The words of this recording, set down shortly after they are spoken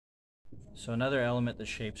So another element that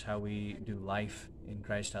shapes how we do life in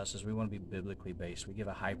Christ House is we want to be biblically based. We give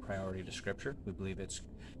a high priority to Scripture. We believe it's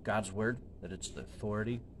God's Word, that it's the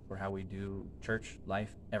authority for how we do church,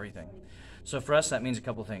 life, everything. So for us, that means a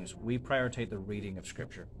couple things. We prioritize the reading of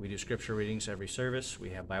Scripture. We do Scripture readings every service. We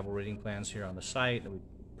have Bible reading plans here on the site that we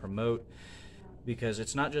promote, because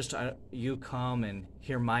it's not just you come and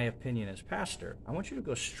hear my opinion as pastor. I want you to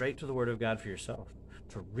go straight to the Word of God for yourself,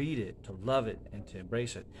 to read it, to love it, and to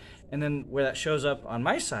embrace it. And then where that shows up on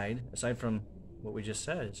my side, aside from what we just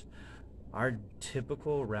said, is our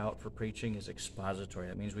typical route for preaching is expository.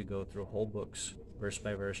 That means we go through whole books, verse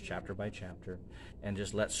by verse, chapter by chapter, and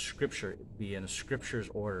just let Scripture be in a Scripture's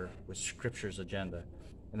order with Scripture's agenda.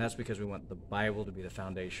 And that's because we want the Bible to be the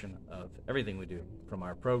foundation of everything we do, from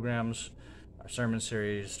our programs, our sermon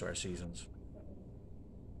series, to our seasons.